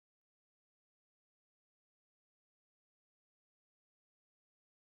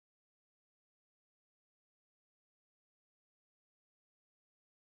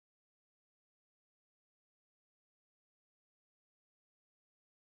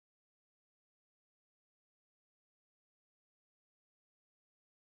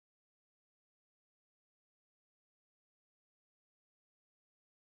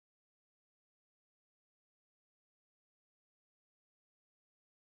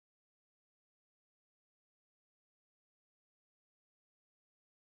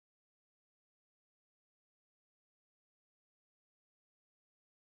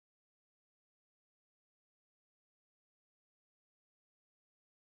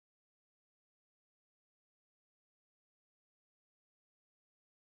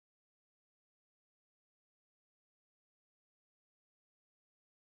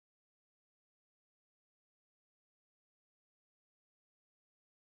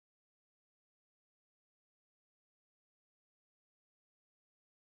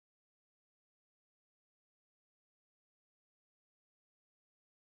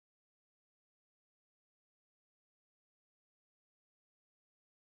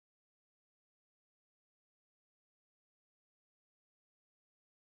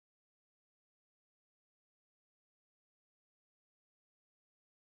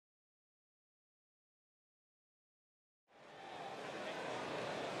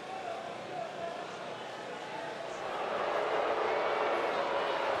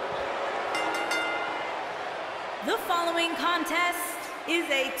The following contest is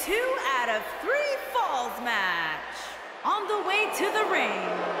a 2 out of 3 falls match. On the way to the ring,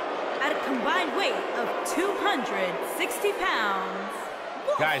 at a combined weight of 260 pounds,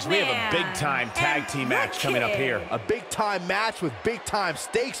 guys, we have a big-time tag team match coming up here. A big-time match with big-time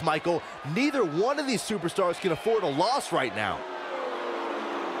stakes, Michael. Neither one of these superstars can afford a loss right now.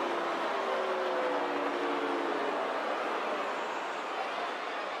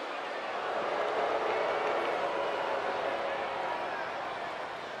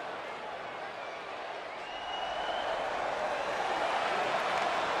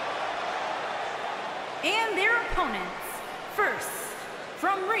 And their opponents, first,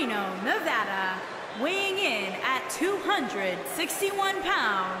 from Reno, Nevada, weighing in at 261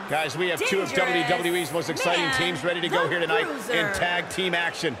 pounds. Guys, we have two of WWE's most exciting teams ready to go here tonight in tag team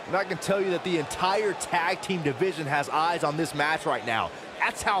action. And I can tell you that the entire tag team division has eyes on this match right now.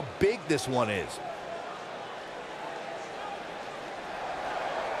 That's how big this one is.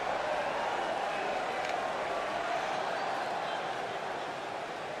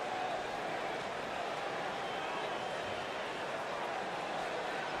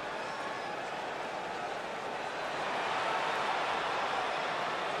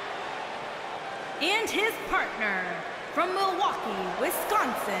 And his partner, from Milwaukee,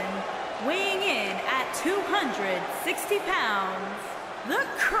 Wisconsin, weighing in at 260 pounds, the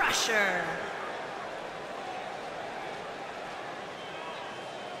Crusher.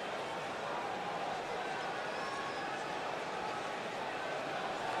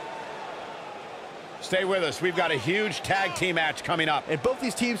 Stay with us. We've got a huge tag team match coming up. And both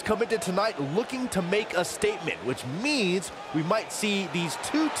these teams come into tonight looking to make a statement, which means we might see these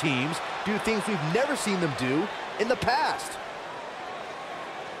two teams do things we've never seen them do in the past.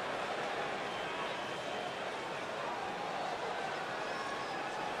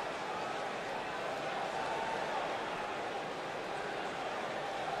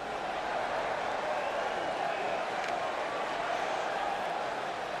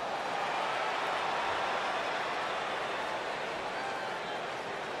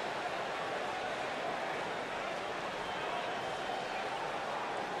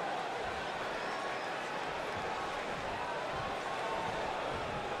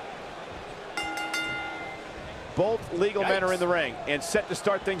 Both legal men are in the ring and set to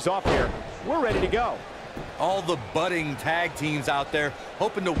start things off here. We're ready to go. All the budding tag teams out there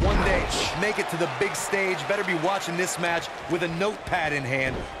hoping to one day make it to the big stage. Better be watching this match with a notepad in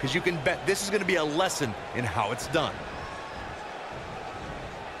hand, because you can bet this is going to be a lesson in how it's done.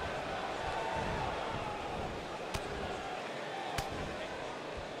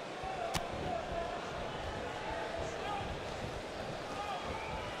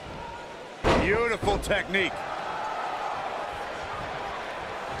 Beautiful technique.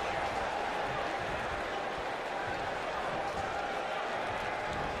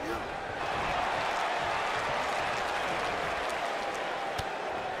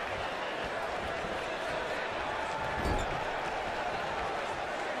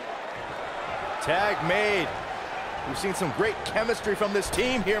 Tag made. We've seen some great chemistry from this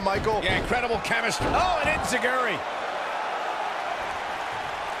team here, Michael. Yeah, incredible chemistry. Oh, and Enziguri.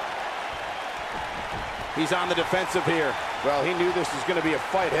 He's on the defensive here. Well, he knew this was going to be a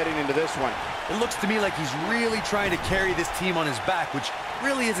fight heading into this one. It looks to me like he's really trying to carry this team on his back, which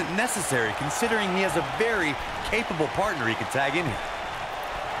really isn't necessary considering he has a very capable partner he could tag in here.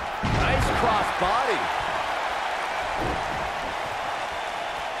 Nice cross body.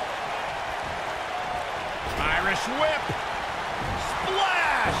 Irish whip.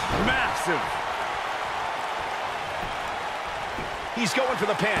 Splash! Massive. He's going for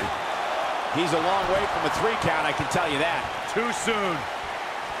the pin. He's a long way from a 3 count, I can tell you that. Too soon.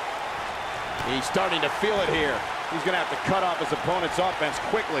 He's starting to feel it here. He's going to have to cut off his opponent's offense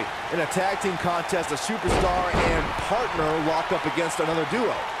quickly. In a tag team contest, a superstar and partner lock up against another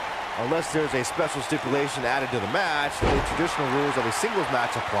duo. Unless there's a special stipulation added to the match, the traditional rules of a singles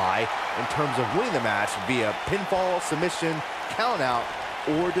match apply in terms of winning the match via pinfall, submission, countout,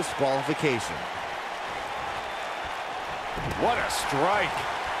 or disqualification. What a strike.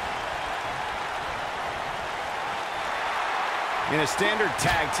 In a standard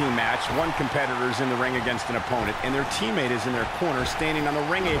tag team match, one competitor is in the ring against an opponent, and their teammate is in their corner standing on the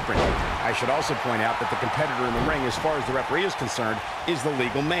ring apron. I should also point out that the competitor in the ring, as far as the referee is concerned, is the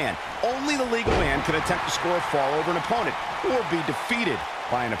legal man. Only the legal man can attempt to score a fall over an opponent or be defeated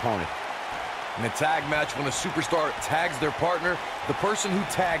by an opponent. In a tag match, when a superstar tags their partner, the person who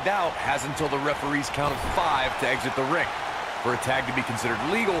tagged out has until the referee's count of 5 to exit the ring. For a tag to be considered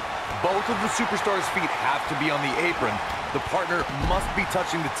legal, both of the superstars' feet have to be on the apron. The partner must be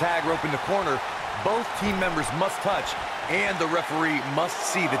touching the tag rope in the corner. both team members must touch, and the referee must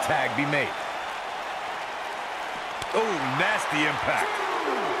see the tag be made. Oh, nasty impact.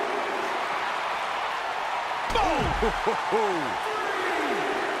 Oh!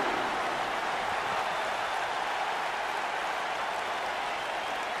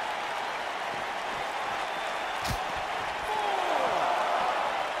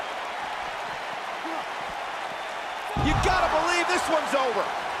 You gotta believe this one's over.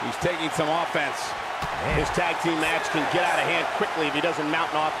 He's taking some offense. His tag team match can get out of hand quickly if he doesn't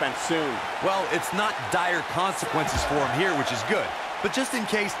mount an offense soon. Well, it's not dire consequences for him here, which is good. But just in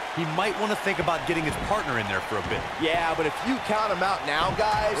case, he might want to think about getting his partner in there for a bit. Yeah, but if you count him out now,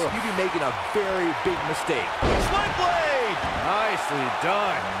 guys, you'd be making a very big mistake. Sling blade! Nicely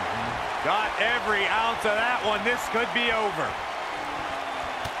done. Got every ounce of that one. This could be over.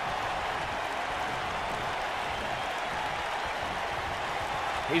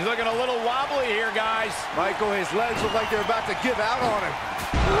 He's looking a little wobbly here, guys. Michael, his legs look like they're about to give out on him.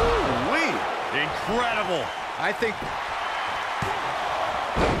 Ooh-wee. Incredible. I think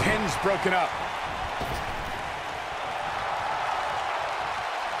the pin's broken up.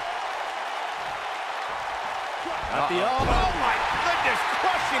 At the elbow. Oh, my goodness,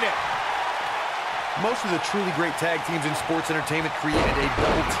 crushing it. Most of the truly great tag teams in sports entertainment created a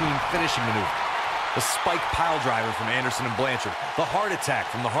double-team finishing maneuver. The spike pile driver from Anderson and Blanchard, the heart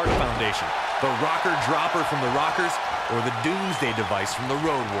attack from the Hart Foundation, the rocker dropper from the Rockers, or the doomsday device from the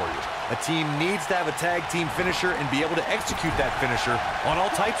Road Warriors. A team needs to have a tag team finisher and be able to execute that finisher on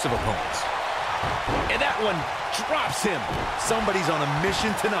all types of opponents. And that one drops him. Somebody's on a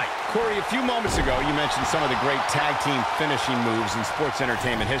mission tonight. Corey, a few moments ago, you mentioned some of the great tag team finishing moves in sports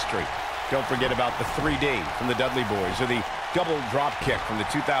entertainment history. Don't forget about the 3D from the Dudley Boys, or the double drop kick from the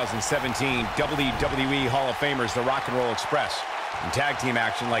 2017 WWE Hall of Famers, the Rock and Roll Express. In tag team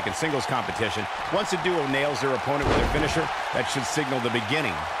action, like in singles competition, once a duo nails their opponent with their finisher, that should signal the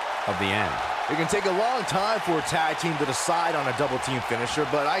beginning of the end. It can take a long time for a tag team to decide on a double team finisher,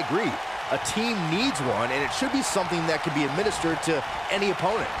 but I agree. A team needs one, and it should be something that can be administered to any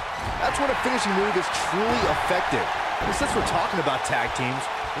opponent. That's when a finishing move is truly effective. And since we're talking about tag teams,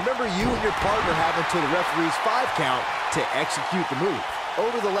 remember you and your partner have until the referee's 5 count to execute the move.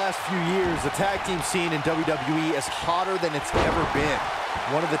 Over the last few years, the tag team scene in WWE is hotter than it's ever been.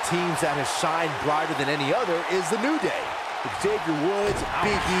 One of the teams that has shined brighter than any other is the New Day. Xavier Woods,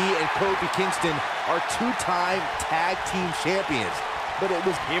 Big E, and Kofi Kingston are 2-time tag team champions. But it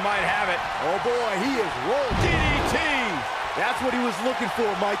was... He might have it. Oh boy, he is rolling. DDT! That's what he was looking for,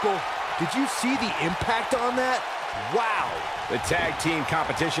 Michael. Did you see the impact on that? Wow. The tag team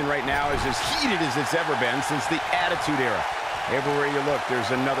competition right now is as heated as it's ever been since the Attitude Era. Everywhere you look,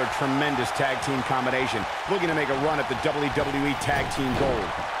 there's another tremendous tag team combination looking to make a run at the WWE Tag Team Gold.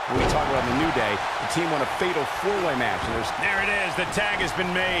 When we talk about the New Day, the team won a fatal 4-way match. And there it is. The tag has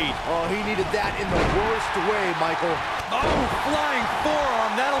been made. Oh, he needed that in the worst way, Michael. Oh, flying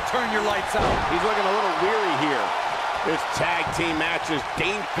forearm. That'll turn your lights out. He's looking a little weary here. This tag team match is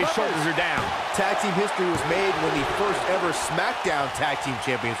dangerous. His shoulders are down. Tag team history was made when the first ever SmackDown Tag Team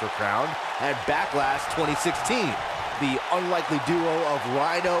Champions were crowned at Backlash 2016. The unlikely duo of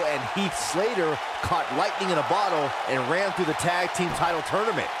Rhino and Heath Slater caught lightning in a bottle and ran through the tag team title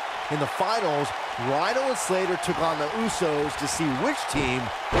tournament. In the finals, Rhino and Slater took on the Usos to see which team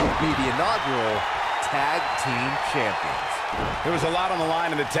would be the inaugural Tag Team Champions. There was a lot on the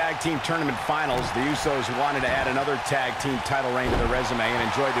line in the tag team tournament finals. The Usos wanted to add another tag team title reign to their resume and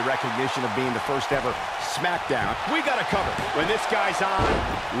enjoyed the recognition of being the first ever SmackDown. We got to cover. When this guy's on,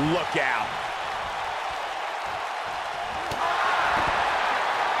 look out.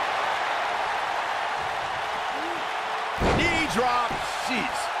 Knee drop.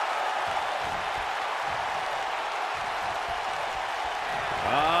 Jeez.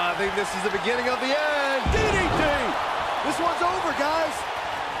 I think this is the beginning of the end. DDT! This one's over, guys.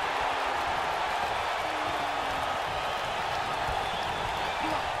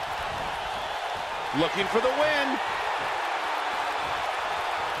 Looking for the win.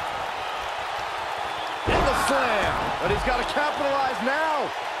 And the slam. But he's got to capitalize now.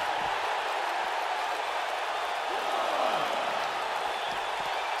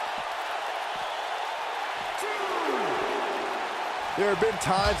 There have been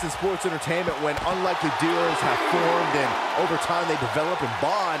times in sports entertainment when unlikely duos have formed, and over time they develop and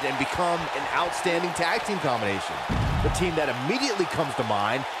bond and become an outstanding tag team combination. The team that immediately comes to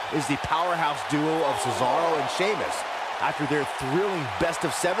mind is the powerhouse duo of Cesaro and Sheamus. After their thrilling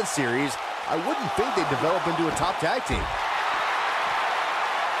best-of-7 series, I wouldn't think they'd develop into a top tag team.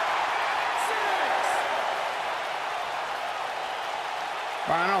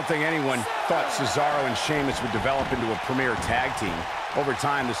 I don't know. don't think anyone thought Cesaro and Sheamus would develop into a premier tag team. Over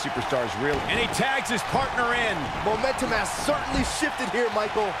time, the superstars really... And he tags his partner in. Momentum has certainly shifted here,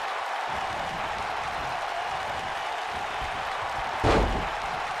 Michael.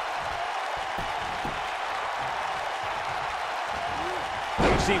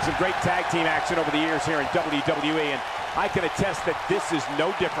 We've seen some great tag team action over the years here in WWE, and I can attest that this is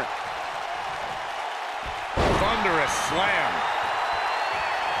no different. Thunderous slam.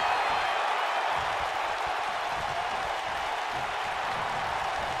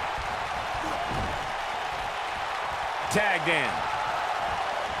 Tagged in.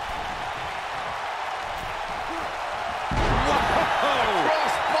 Whoa!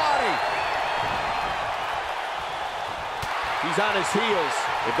 Cross body. He's on his heels.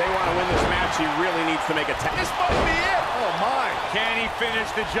 If they want to win this match, he really needs to make a tag. This might be it. Oh, my. Can he finish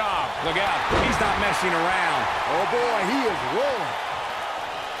the job? Look out. He's not messing around. Oh, boy, he is rolling.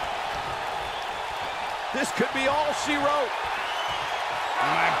 This could be all she wrote.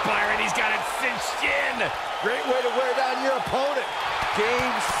 My Byron, he's got it cinched in. Great way to wear down your opponent.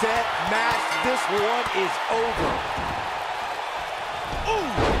 Game, set, match. This one is over. Ooh!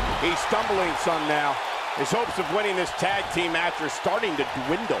 He's stumbling some now. His hopes of winning this tag team match are starting to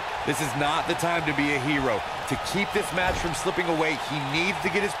dwindle. This is not the time to be a hero. To keep this match from slipping away, he needs to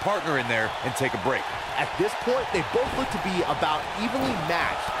get his partner in there and take a break. At this point, they both look to be about evenly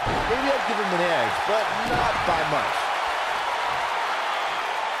matched. Maybe I'd give him an edge, but not by much.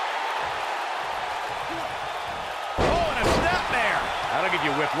 Oh, and a snapmare. That'll give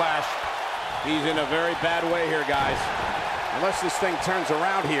you whiplash. He's in a very bad way here, guys. Unless this thing turns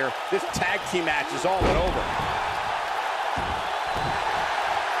around here, this tag team match is all but over.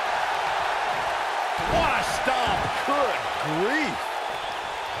 What a stomp! Good grief.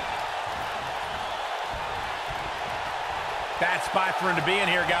 Bad spot for him to be in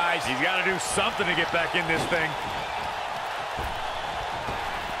here, guys. He's got to do something to get back in this thing.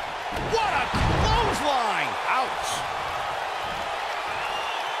 What a clothesline! Ouch!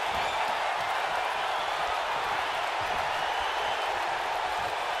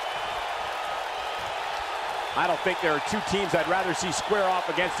 I don't think there are two teams I'd rather see square off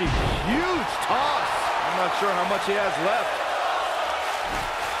against each. Huge toss. I'm not sure how much he has left.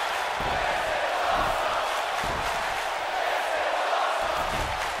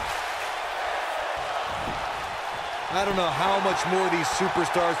 I don't know how much more these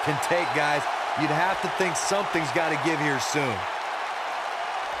superstars can take, guys. You'd have to think something's got to give here soon.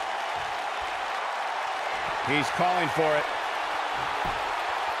 He's calling for it.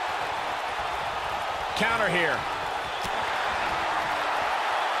 Counter here.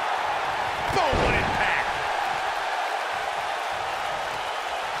 Boom, what impact!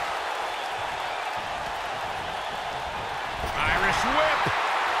 Irish whip.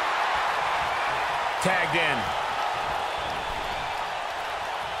 Tagged in.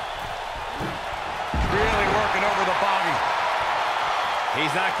 Really working over the body.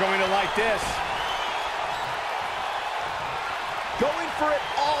 He's not going to like this. Going for it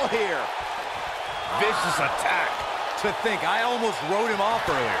all here. Vicious attack. To think, I almost wrote him off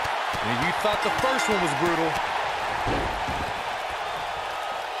earlier. And you thought the first one was brutal.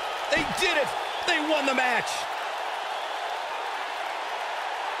 They did it! They won the match!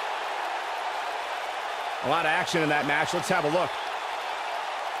 A lot of action in that match. Let's have a look.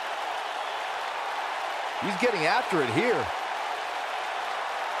 He's getting after it here.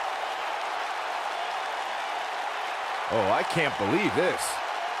 Oh, I can't believe this.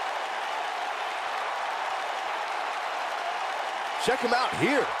 Check him out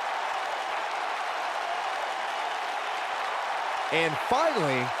here. And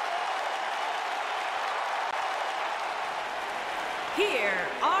finally, Here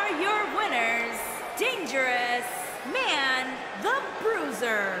are your winners, Dangerous Man, the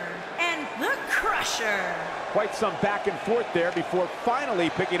Bruiser, and the Crusher. Quite some back and forth there before finally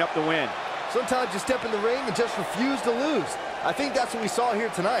picking up the win. sometimes you step in the ring and just refuse to lose. I think that's what we saw here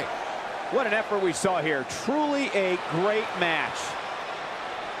tonight. What an effort we saw here. Truly a great match.